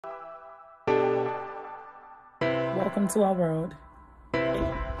Welcome to our world. Joe,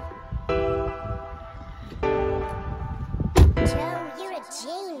 you're a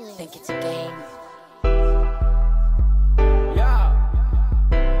genius. Think it's a game.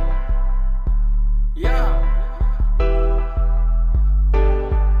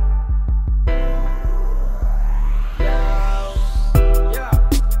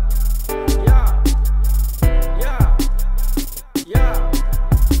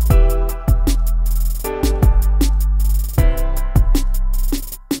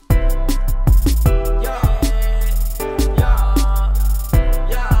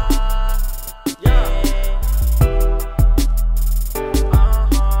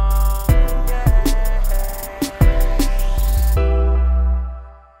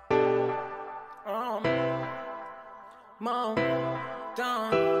 Mom,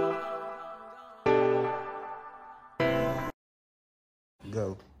 Don.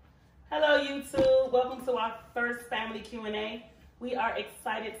 Go. Hello, YouTube. Welcome to our first family Q&A. We are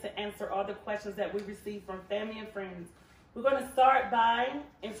excited to answer all the questions that we received from family and friends. We're going to start by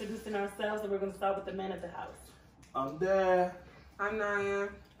introducing ourselves, and we're going to start with the man of the house. I'm there. I'm Naya.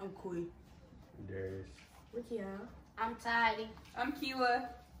 I'm Kui. Darius. Ricky, I'm Tidy. I'm Keela.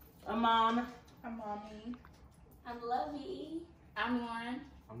 I'm Mom. I'm Mommy. I'm Lovey. I'm Lauren.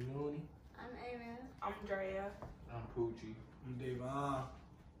 I'm Looney. I'm Aaron. I'm Drea. I'm Poochie. I'm Devon.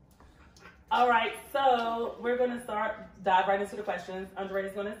 All right, so we're going to dive right into the questions.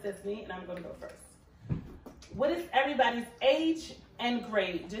 Andrea's going to assist me, and I'm going to go first. What is everybody's age and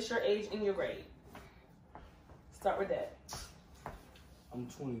grade? Just your age and your grade. Start with that. I'm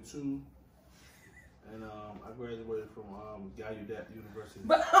 22. And I graduated from Gallaudet University.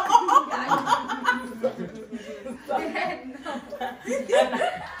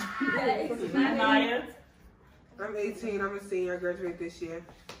 Naya. I'm 18. I'm a senior. I graduated this year.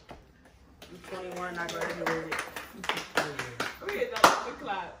 I'm 21. I graduated. We hit that the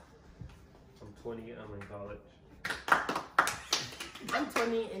clap. I'm 20, I'm in college. I'm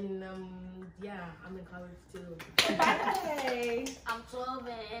 20 and I'm in college too. Hey. I'm 12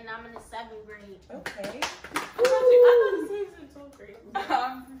 and I'm in the 7th grade. Okay. I thought he was in 12th grade.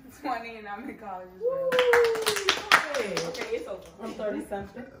 I'm 20 and I'm in college as well. Okay, it's over. I'm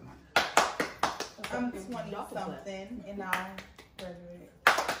 30-something. I'm 20-something and I graduated.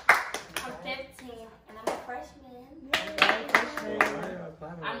 I'm 15 and I'm a freshman.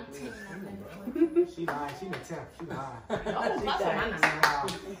 I'm 10. She lied. She the 10th. She lied. Oh, that's what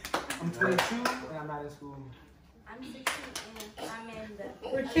I'm 22 and I'm not in school. I'm 16 and I'm in the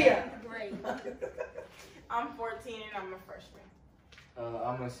Rikia. 11th grade. I'm 14 and I'm a freshman.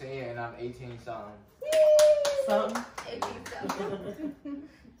 I'm a senior and I'm 18 something. Something.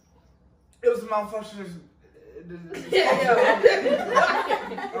 It was a malfunction. I'm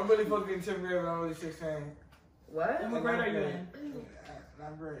really supposed to be in 10th grade, but I'm really 16. What? And what grade are you in?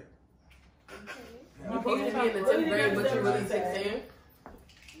 Not great. You're supposed to be in the 10th grade, but you're really 16?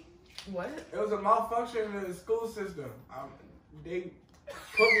 What? It was a malfunction in the school system. They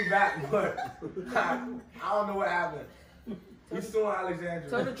put me back, but I don't know what happened. We still in Alexandria.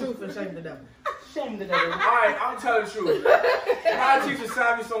 Tell the truth and shame the devil. Shame the devil. Alright, I'm telling the truth. My teacher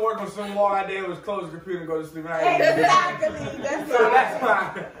assigned me some work on some wall I did was close the computer and go to sleep. And I didn't do Exactly. it. So that's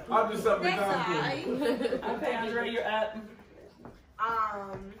fine. I'll do something That's dumb. Okay, Andrea, you're up.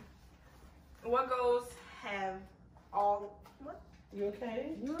 What goals have all? What? You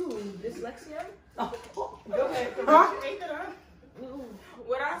okay? Ooh, dyslexia? Oh, go ahead. Huh? Ooh.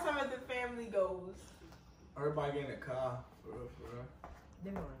 What are some of the family goals? Everybody get in a car. For real.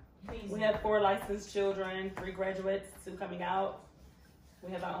 They're going. We have 4 licensed children, 3 graduates, 2 coming out.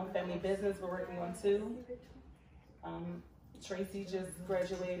 We have our own family business we're working on 2. Tracy just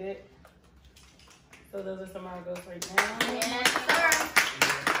graduated. So those are some of our goals right now. Yes, sir.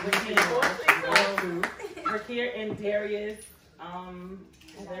 Rakia and Darius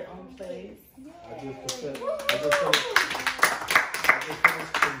in their own place. I just finished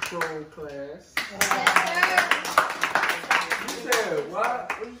control class. You said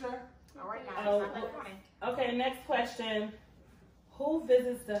what? What you say? All right, now. Oh, okay, next question. Who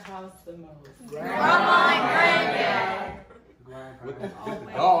visits the house the most? Grandma and granddad. With the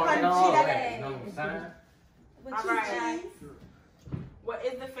dog and all Punch that. it. You know what I'm saying? All right. What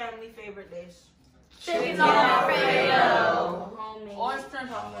is the family favorite dish? Chicken Alfredo. Homemade. Oyster and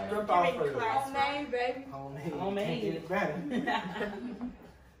homemade. Rip off for you. Homemade, baby. Homemade. Homemade. Can't get it better.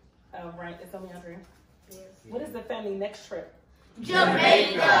 All right, it's only Andrea. What is the family next trip?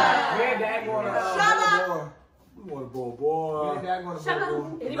 Jamaica. Yeah, Dad going to Shut up. We want to go, boy. Yeah, Dad going to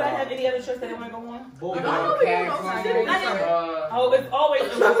go. Anybody have any other trips that they want to go on? Boy, California. Oh, it's always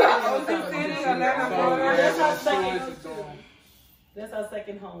in the city. City, Atlanta, Florida. That's our second. School is doing. That's our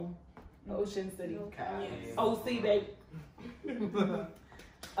second home. Ocean City. Yes. OC, baby.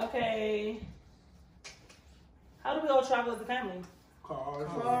 Okay. How do we all travel as a family? Cars.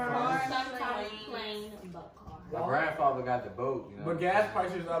 Sometimes plane, but car. My grandfather got the boat, you know. But gas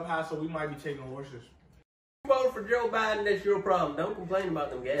prices up high, so we might be taking horses. You vote for Joe Biden, that's your problem. Don't complain about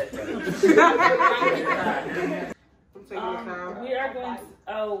them gas prices. I'm taking the car. We are going to,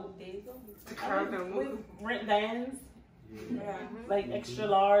 The car don't we move. rent vans, Yeah. like extra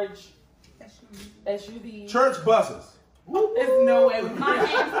large SUVs. Church buses. There's no way we My can.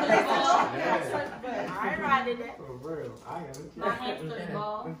 hamster's ball. Yeah. I riding it. For real, I am. My hamster's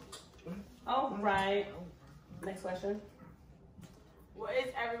ball. All right. Next question. What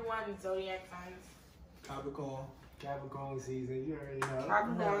is everyone's zodiac signs? Capricorn. Capricorn season, you already know.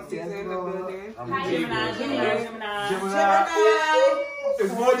 Capricorn season in the building. I'm Hi, a Gemini. Gemini.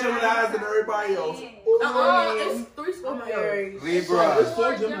 It's more Geminis than everybody else. It's 3 Scorpios. Libra. It's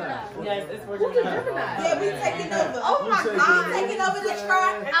for Gemini. Yes, it's for Who's a Gemini. Gemini? Yeah, we taking over. Oh my God. Taking over the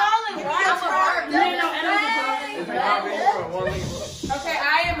track. I'm Give me a track. You didn't know energy. It's not Libra, one Libra. Okay, I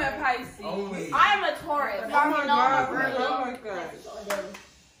am a Pisces. Only. I am a Taurus. Oh my God, Virgo. oh my God.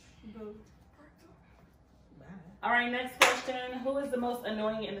 All right, next question. Who is the most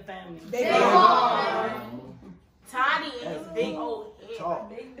annoying in the family? Big Mom. Toddy is big old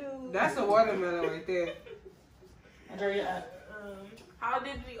head. That's a watermelon right there. Andrea. How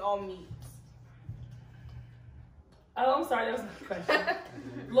did we all meet? Oh, I'm sorry. That was a question.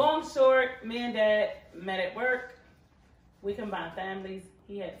 Long, short, me and Dad met at work. We combined families.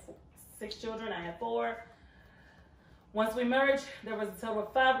 He had 6 children. I had 4. Once we merged, there was a total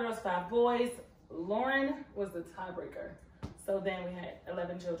of 5 girls, 5 boys. Lauren was the tiebreaker. So then we had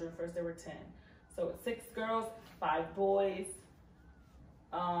 11 children. First there were 10. So it's 6 girls, 5 boys.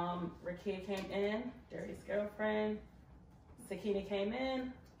 Rakia came in, Darius' girlfriend. Sakina came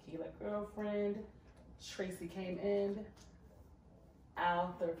in, Keela girlfriend. Tracy came in,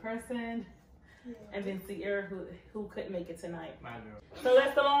 Al, third person. And then Sierra, who couldn't make it tonight. My girl. So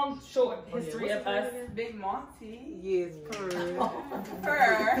that's the long, short history of us. Big Monty. Yes, correct.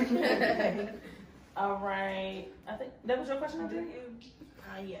 Her. All right. I think that was your question, Andrea?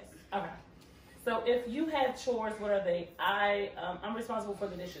 Yes. Okay. So if you have chores, what are they? I'm responsible for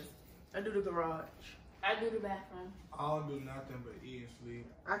the dishes. I do the garage. I do the bathroom. I don't do nothing but eat and sleep.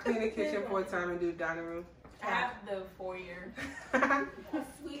 I clean the kitchen 4 times and do the dining room. I have the foyer.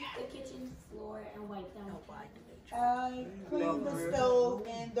 Sweep the kitchen floor and wipe down. I clean the stove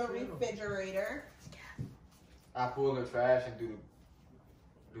and the refrigerator. I pull the trash and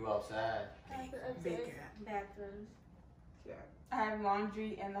do outside. Bathrooms. I have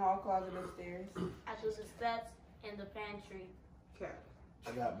laundry in the hall closet upstairs. I do the steps in the pantry. Okay.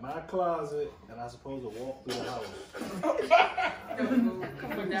 I got my closet, and I'm supposed to walk through the house. I ain't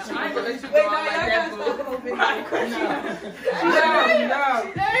gonna let you go Wait, out no, like y'all that, gotta boo. stop the whole video. No.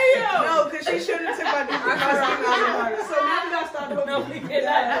 No, because she shouldn't have took my different. So now we gotta start the whole No, we video.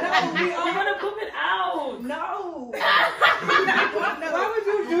 cannot. No, we I'm gonna poop it out. No. Why would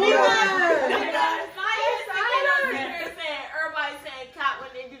you do that? Everybody saying cat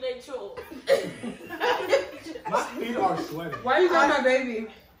when they do their chores. My feet are sweating. Why you got my baby?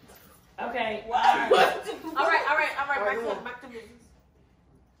 Okay. All right. Back to business.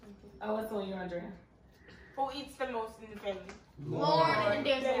 Oh, what's on you, Andrea? Who eats the most in the family? Lauren and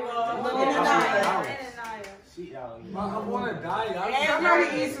Daniel. She out here. I'm on a diet. Somebody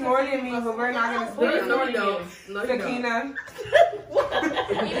eats more than me, but we're not gonna split No, you it. don't. No, you don't. Sakina.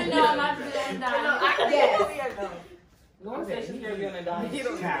 Even though I'm not good on diet. Lauren said she's gonna be on a diet.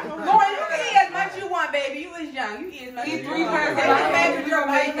 Lauren, you can eat as much as you want, baby. You was young. You eat as much as Eat you 3 want. times a My day. baby, you're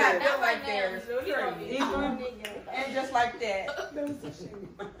Make right now. it. Just like theirs. Eat 3. And just like that.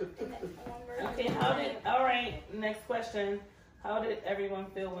 Okay, all right, next question. How did everyone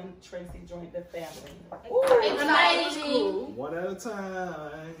feel when Tracy joined the family? Exciting. One at a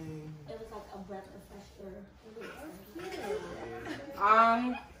time. It was like a breath of fresh air.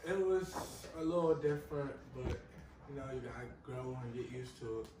 It was a little different, but you know, you gotta grow and get used to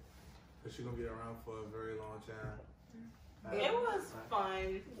it. Cause she's gonna be around for a very long time. It was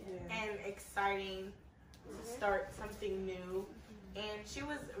fun and exciting to start something new. And she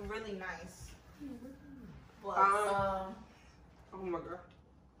was really nice. Plus, Oh my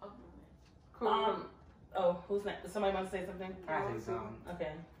God. Who's next? Somebody want to say something? I say something.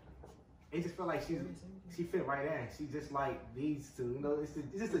 Okay. It just felt like she fit right in. She just like these two. You know, it's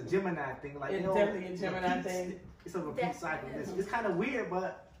just a Gemini thing. Like It's you know, definitely a Gemini repeat- thing. It's a repeat cycle. It's kind of weird,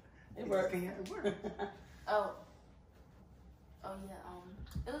 but It works. It works. Oh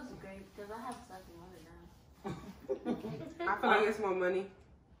yeah. It was great because I have second mother now. I feel like it's more money.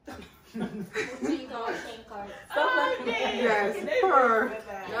 Shane card. Yes, her.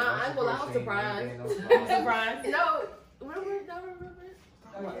 Nah, I ain't gonna lie, I'm surprised. Surprised? No, remember?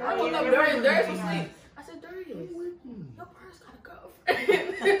 I woke up Darius was asleep. I said, Darius, your purse gotta go.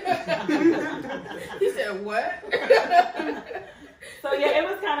 He said, what? So yeah, it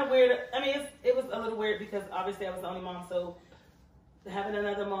was kind of weird. I mean, it was a little weird because obviously I was the only mom, so having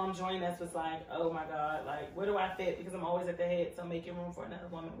another mom join us was like, oh my God, like where do I fit? Because I'm always at the head, so making room for another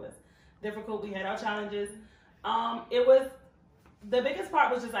woman was difficult. We had our challenges. It was, the biggest part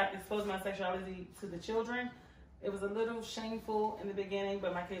was just like exposing my sexuality to the children. It was a little shameful in the beginning,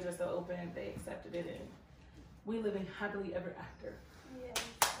 but my kids are so open, they accepted it, and we living happily ever after. Yeah.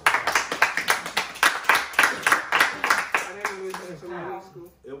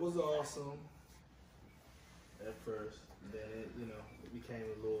 It was awesome at first. Then it, it became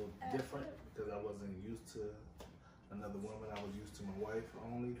a little different because I wasn't used to another woman. I was used to my wife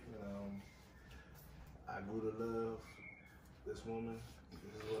only. I grew to love this woman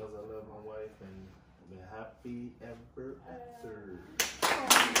as well as I love my wife, and been happy ever after.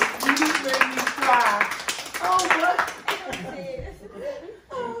 You made me cry. Oh, what?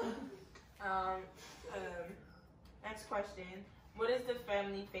 Next question. What is the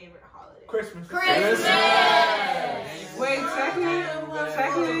family favorite holiday? Christmas. Wait,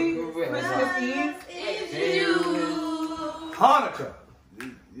 technically, Christmas Eve. It's you. Hanukkah.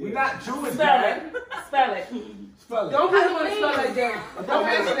 We're not Jewish, Spell Dad. it. Spell it. Spell it. Don't put him on the spell like that. Don't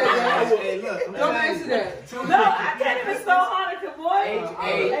answer that, Dad. Don't answer that. No, I can't even spell Hanukkah, boy.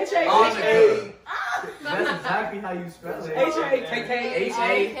 H-A. That's exactly how you spell it. H-A-K-K.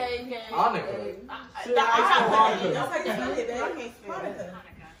 H-A. Hanukkah. That's how you spell it, babe. Hanukkah.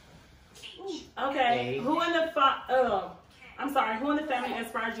 Okay, who in the who in the family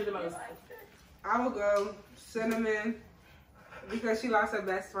inspires you the most? I will go Cinnamon because she lost her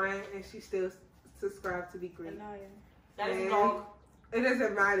best friend and she still subscribed to be great. That is And wrong. it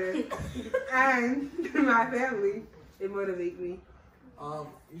doesn't matter. And my family, it motivates me.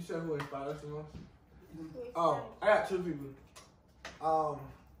 You said who inspired us the most? Oh, I got two people.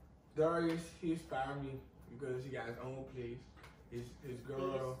 Darius, he inspired me because he got his own place, his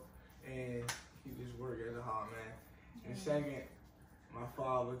girl, and he just worked as a hard man. And second, my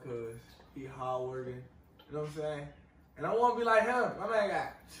father, because he hard working. You know what I'm saying? And I want to be like him. My man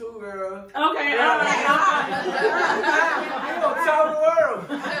got 2 girls. Okay, all right. You gonna tell the world.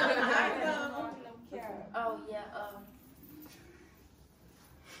 Oh yeah.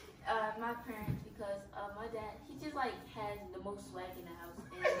 My parents, because my dad, he just like has the most swag in the house.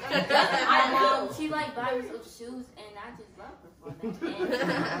 And my mom, she like buys me some shoes, and I just love her for that.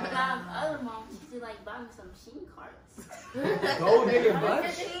 And my other mom, she just like buy me some machine cards. Gold digger bunch.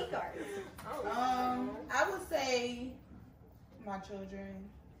 Machine cards. I would say my children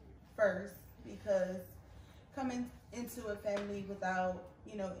first, because coming into a family without,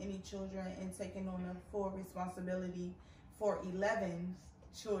 any children and taking on a full responsibility for 11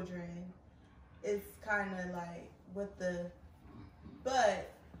 children is kind of like but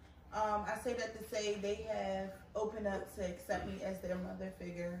I say that to say they have opened up to accept me as their mother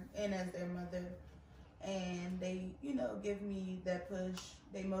figure and as their mother, and they, give me that push.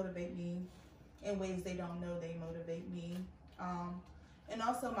 They motivate me in ways they don't know they motivate me. And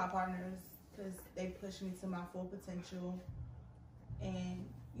also my partners, because they push me to my full potential. And,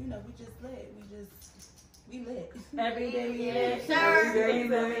 we just lit. We lit. Every day we live. Every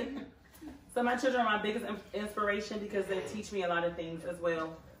day. So my children are my biggest inspiration because they teach me a lot of things as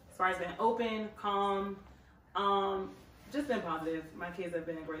well. As far as being open, calm, just being positive. My kids have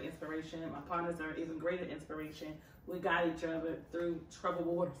been a great inspiration. My partners are even greater inspiration. We got each other through troubled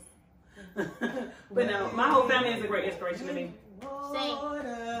waters. But no, my whole family is a great inspiration to me.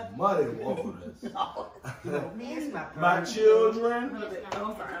 Muddy waters. My children.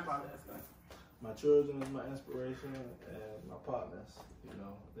 Oh, sorry, I apologize. My children is my inspiration, and my partners,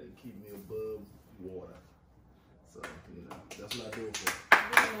 they keep me above water. So, that's what I do for.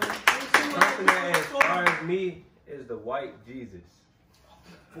 Something that inspires me is the white Jesus.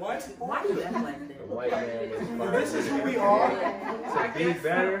 What? Why do you act like that? The white man inspires This is me. who we are. To be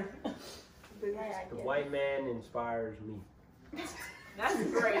better, the white man inspires me. That's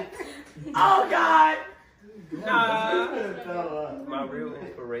great. Oh, God. My real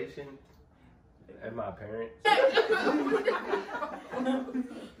inspiration and my parents.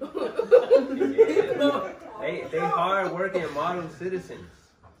 They hard working model citizens.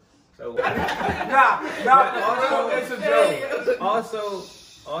 So also it's a joke.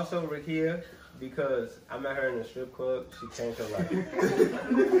 Also Rakia, because I met her in a strip club, she changed her life. You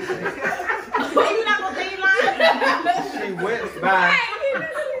not gonna say you lying? She Bye.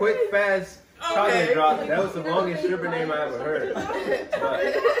 Quick, fast chocolate drop. That was the longest stripper name I ever heard.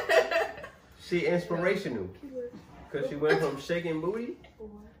 But she inspirational. Because she went from shaking booty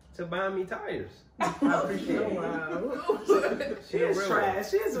to buying me tires. I appreciate it. Wow. She a She's real trash. one.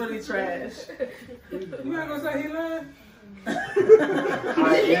 She's really trash. You not gonna say he lied?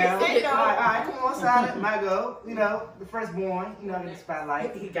 Alright, now, alright, come on, Silent, my go. You know, the firstborn, you know, in the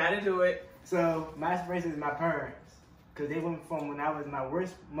spotlight. He got to do it. So, my inspiration is my parents. Because they went from when I was in my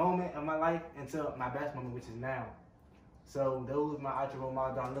worst moment of my life until my best moment, which is now. So, those are my ultra role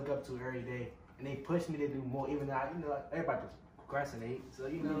models that I look up to every day. And they push me to do more, even though, everybody procrastinate. So,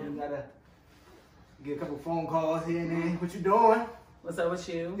 you gotta get a couple phone calls here and there. What you doing? What's up with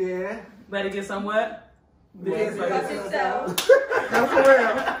you? Yeah. Better get some what? Business Business about about yourself. yourself. No, for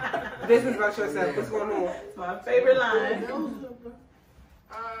real. Business about yourself. What's going on? My favorite line.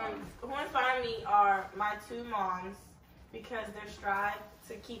 Who inspired me are my two moms because they strive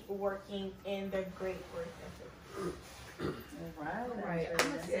to keep working in their great work ethic. Right, I'm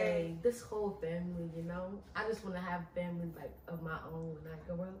gonna say this whole family, I just want to have family like of my own when I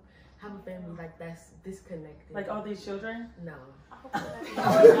grow up. Have a family like that's disconnected. Like all these children? No.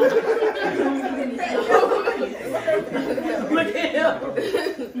 Look at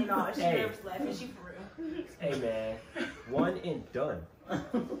him. No, she Hey. nervous laughing. She for real. Hey man, one and done.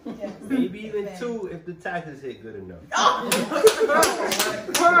 Maybe even two if the taxes hit good enough.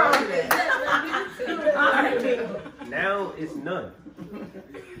 Now it's none.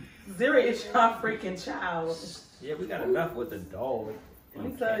 Zuri is your freaking child. Yeah, we got enough with the dog. Let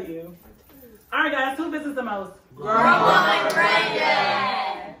me tell you. All right, guys, who visits the most?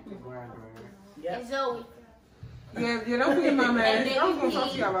 And Zoe. Yeah, don't forget my man. I was gonna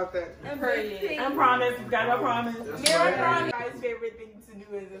talk to y'all about that. I promise. Got my promise. My favorite thing to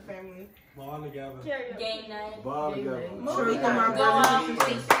do as a family. Bond together. Game night. Bond together. Movie Go night. on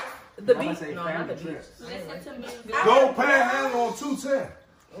beach. The I'ma beach? say No, family not the trips. beach. Listen to music. Go panhandle on 210.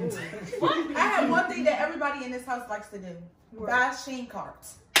 I have one thing that everybody in this house likes to do. Buy Sheen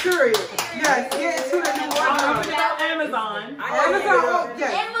carts. Period. Yes, get into the new one. Amazon. Amazon.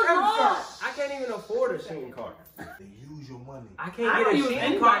 Yes. Amazon. I can't even afford a Sheen card. They use your money. I I can't don't get a use Sheen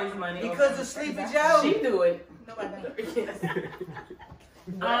card. anybody's money. Because of Sleepy Joe. She do it. No, I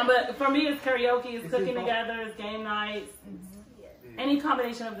don't. But for me, it's karaoke, it's cooking together, it's game nights. Any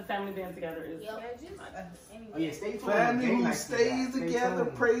combination of the family being together is. Oh yeah, stay tuned. Family Game who night stays Stay together,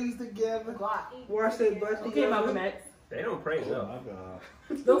 tuned. prays together. Wash their butt Who came up with together. that? They don't pray Oh no. my God.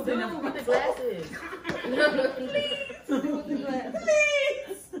 Those Dude, things. with the glasses.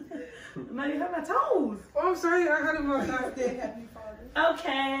 Now you have my toes. Oh, I'm sorry. I had him on God that. did have me father.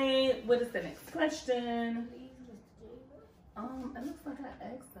 Okay, what is the next question? It looks like I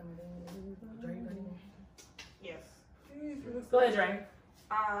asked something. Yes. Go ahead, Dre.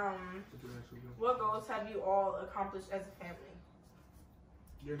 What goals have you all accomplished as a family?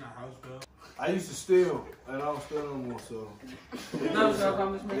 You're not house girl. I used to steal, and I don't steal no more, so. That was your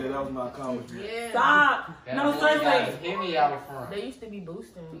accomplishment. Yeah, that was my accomplishment. Yeah. Stop. No, seriously. Hit me out front. They used to be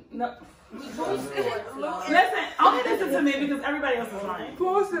boosting. No. Listen, only listen to me because everybody else is lying.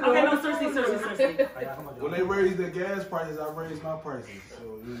 Post it. Okay, no, seriously. When they raised their gas prices, I raised my prices.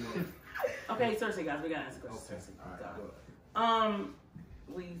 So, Okay, seriously, guys, we gotta answer questions. Okay. Seriously. All right, Go.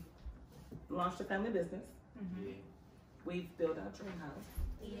 We launched a family business. We built our dream house.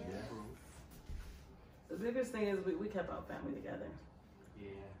 The biggest thing is we kept our family together.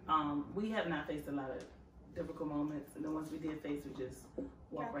 We have not faced a lot of difficult moments, and the ones we did face, we just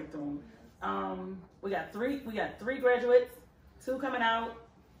walked right through them. We got three graduates, 2 coming out,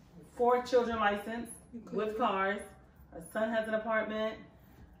 4 children licensed with cars. Our son has an apartment.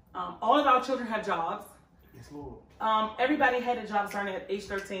 All of our children have jobs. Yes, Lord. Everybody had a job starting at age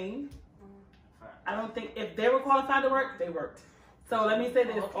 13. I don't think if they were qualified to work, they worked. So let me say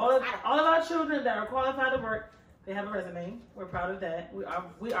this: all of our children that are qualified to work, they have a resume. We're proud of that. We are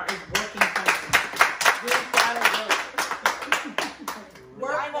a working country. We're proud of work.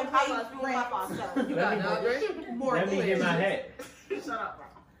 Work I ain't gonna and pop pay us. We won't rent. pop ourselves. You got it, Andre? Let me get my hat. Shut up, bro.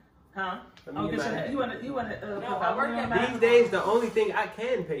 Huh? Let me Oh, get my hat. you want to No, I work at These days, the only thing I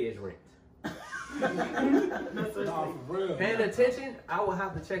can pay is rent. Nah, for real. Paying attention, I will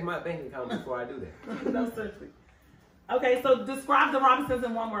have to check my bank account before I do that. No surgery. Okay, so describe the Robinsons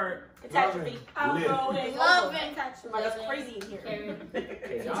in one word. Catastrophe. Lit. Love it. Like it's Loving. crazy in here.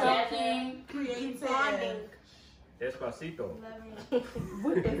 Okay, Joking. Creative. Bonding. Despacito.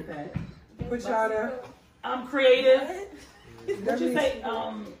 What is that? Put y'all there. Creative. What you say?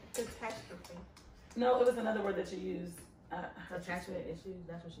 Catastrophe. No, it was another word that you used. Attachment issues.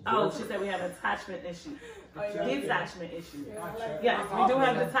 That's what she. Oh, she said we have attachment issues. Detachment issues. Yeah. Yes, we do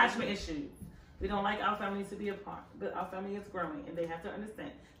have detachment issues. We don't like our family to be apart, but our family is growing, and they have to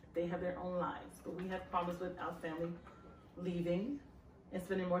understand that they have their own lives. But we have problems with our family leaving and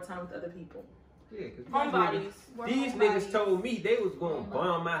spending more time with other people. Yeah, cause Homebodies. these niggas told me they was gonna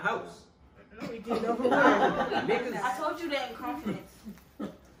bomb my house. No, we didn't. Niggas, I told you that in confidence. I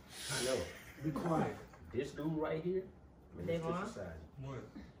know. Be quiet. This dude right here, Minister Devon? Society. What?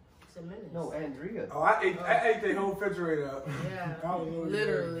 It's a minute. No, Andrea. Oh, I ate the whole refrigerator up. Yeah. I was really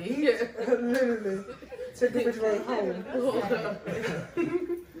Literally. Literally. Took the refrigerator home.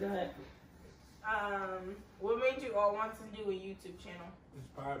 Go ahead. What made you all want to do a YouTube channel?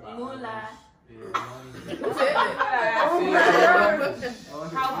 inspired by Moolah.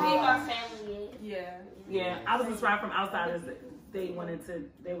 How big our family is. Yeah. Yeah, I was inspired from outsiders. They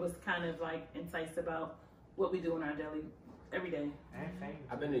was kind of like enticed about what we do in our daily, every day.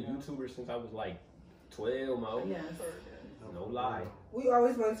 I've been a YouTuber since I was like 12, Mo. Yes. No lie. We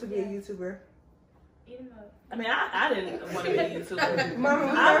always wanted to be a YouTuber. I mean, I didn't want to be a YouTuber.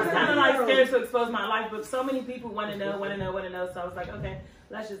 Mama, I was kind of like scared to expose my life, but so many people want to know. So I was like, okay,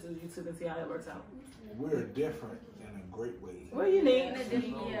 let's just do YouTube and see how it works out. We're different in a great way. We're unique.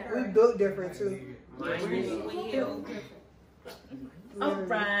 We built different too. All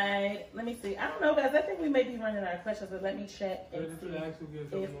right, let me see. I don't know, guys. I think we may be running out of questions, but let me check and see if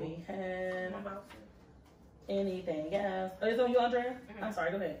we have anything else. Oh, it's on you, Andrea? I'm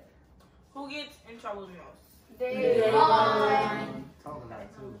sorry, go ahead. Who gets in trouble the most? They Talking about it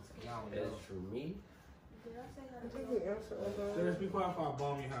too. As for me, Let's be quiet for our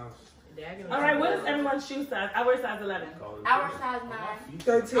bomb your house. All right, what is everyone's shoe size? I wear size 11. Our size 9.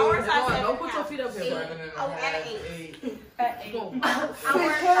 13. Our size 7. Don't put your feet up here. Oh, at 8. At 8. Our size 5.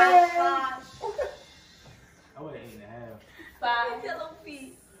 I would have 8.5. 5. Yellow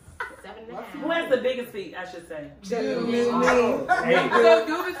feet. 7.5. Who has the biggest feet, I should say? Definitely me. So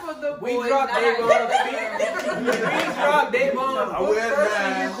do this for the we boys. dropped Davon's feet. We dropped Davon's I foot wear first that.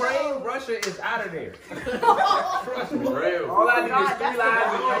 in Ukraine. Russia is out of there. Trust me. All I need is 3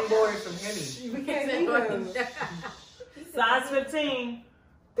 lines of young boys from Henny. We can't even. Size 15.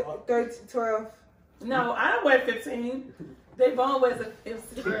 13, 12. No, I don't wear 15. Devon wears a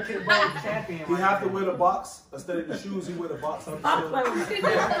 15. Champion. He have to wear the box instead of the shoes. He wear the box on the I'm shoe. playing.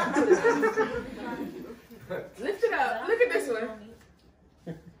 Lift it up. Look at this one.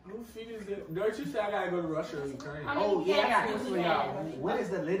 Whose feet is it? Don't you say I gotta go to Russia or Ukraine? Oh yeah, I got this for y'all. What is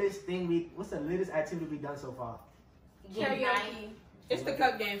the latest thing what's the latest activity we've done so far? Karaoke. It's the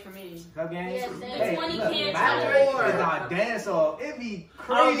cup game for me. Cup games? Yes, and Hey, 20 look, kids my on boy board. is our dance off. It be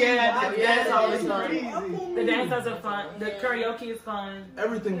crazy. Oh, yeah, My the dance dance off off is is fun. crazy. The dancers are fun. The karaoke is fun.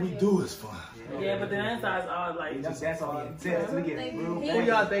 Everything we do is fun. Yeah, but the dancers are like Just dance off intense. We get real Who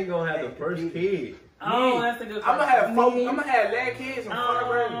y'all think gonna have the first kid? Oh, that's a good I'm question. gonna have leg kids in front of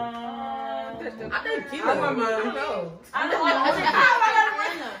her. I think Kilo. I don't know. I know.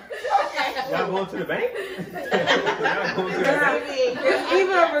 Y'all going to the bank? Y'all going to the bank?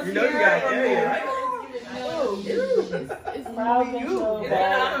 Even over You know you got an area, right? Crowd control. It's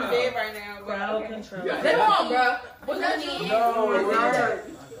not in bed right now. Crowd control. They on, bro. What's that? No,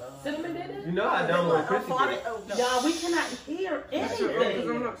 Cinnamon did it? You know I don't want Chrissy. Y'all, we cannot hear anything.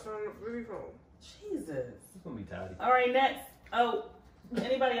 I'm not trying to really phone. Jesus. It's gonna be tidy. All right, next. Oh,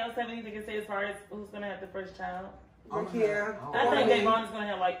 anybody else have anything to say as far as who's gonna have the first child? Yeah. I think Davon is gonna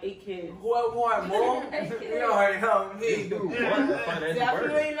have like 8 kids. Whoever want more, you already know me. Dude, one financial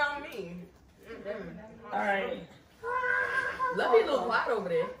Definitely burden. not me. All right. Love you, little quiet over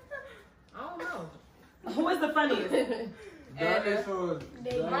there. I don't know. Who is the funniest? That is for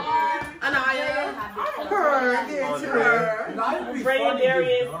Anaya. Her, get to her. Ray and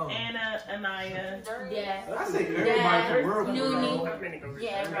Darius, Anna, Anaya. Yeah. I say everybody from work. Noonie.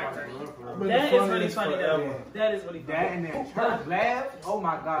 Yeah, That everybody. is really funny though. That is really funny. That and then church labs. Oh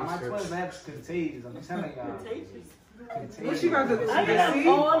my god, my 12 labs is contagious. I'm telling y'all. Contagious. What she about to do? I am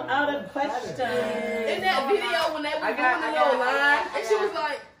all out of questions. In that video when they were doing the little line, and she was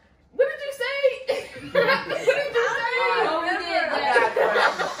like, "What did you say? What did you say?" Oh, we did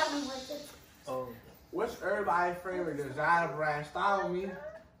that. What's everybody's favorite designer brand? Style with me.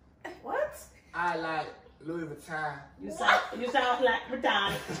 What? I like Louis Vuitton. You sound like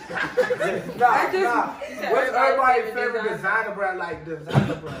Madonna. Nah. What's everybody's favorite designer brand? Like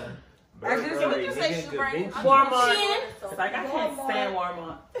designer brand. We can say shoe brand. Walmart. Shein. It's like I can't stand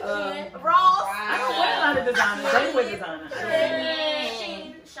Walmart. Ross. I don't wear a lot of designers. They wear designers.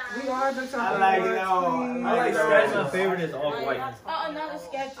 Shein. We are the I like it all. I like Skechers. My favorite is Off-White. Oh, another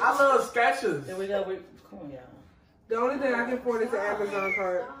sketch. I love Skechers. There we go. Come on, y'all. The only thing I can afford is the Amazon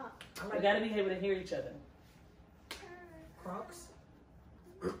card. We gotta be able to hear each other. Crocs.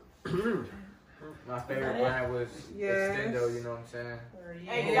 My favorite brand was Extendo, you know what I'm saying?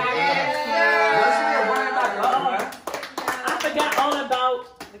 I forgot all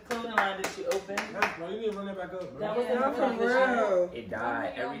about the clothing line that you opened. Bro, you need to run that back up, bro. That was Not for real. It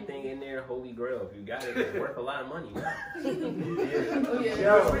died. Everything in there, holy grail. If you got it, it's worth a lot of money now.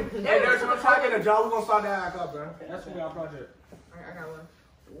 Yo, hey, there's one trying to get a job. We're gonna start that back up, bro. That's gonna be our project. Alright, I got one.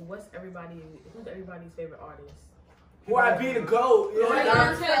 Who's everybody's favorite artist? Who I be the GOAT? You know what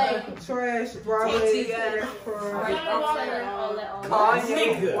I'm saying? Trash, Broadway,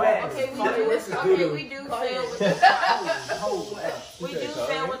 Kanye. We do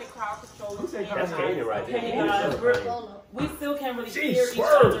fail with the crowd control. That's Kanan right there. Okay, guys, we still can't really hear each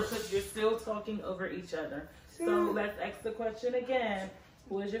other because you're still talking over each other. So let's ask the question again.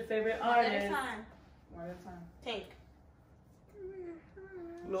 Who is your favorite artist? One at a time. Tank.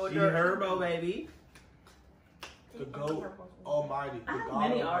 G Herbo, baby. The GOAT Almighty. I have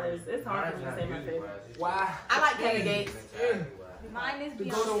many artists. It's hard for me to say my favorite. Why? I like Kevin Gates. Mine is The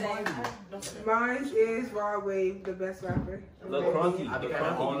GOAT Beyonce. Almighty. Mine is Broadway, the best rapper. Lil Crunky. I be The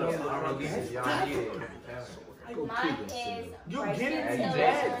on Crunky. Mine is You get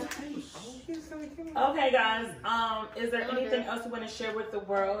it, Okay, guys. Is there anything else you want to share with the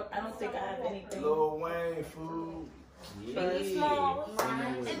world? I don't think I have anything. Lil Wayne, food. Biggie Small.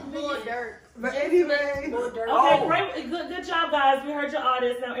 Mine is Lil Durk. But anyway. Okay, great. Good job, guys. We heard your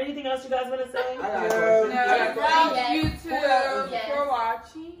artist. Now, anything else you guys want to say? Thank you for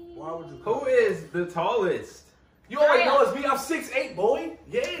watching. Why would you? Who is the tallest? You already know it's me. I'm 6'8", boy.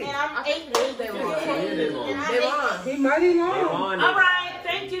 And Yeah. I'm 8'8". He mighty long. All right.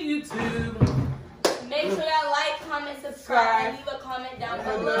 Thank you, YouTube. Make sure y'all like, comment, subscribe, and leave a comment down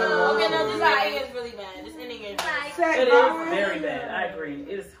below. Okay, no, this ending is really bad. This ending is It is very bad. I agree.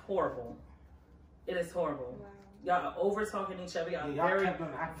 It is horrible. It is horrible. Y'all are over talking each other. Y'all Yeah, y'all very, kept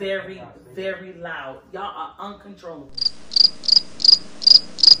on acting very, like y'all very loud. Y'all are uncontrollable.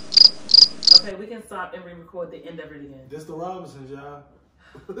 Okay, we can stop and re-record the end of it again. This the Robinsons, y'all.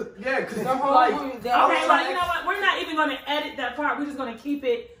 Yeah, because The whole like, movie, Okay, well, you know what? We're not even going to edit that part. We're just going to keep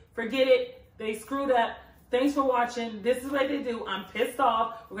it. Forget it. They screwed up. Thanks for watching. This is what they do. I'm pissed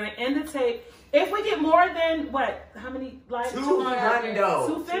off. We're going to end the tape. If we get more than, what? How many likes? 200.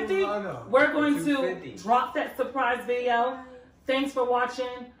 250? We're going to drop that surprise video. Thanks for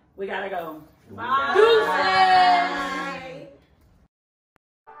watching. We got to go. Bye. Deuces.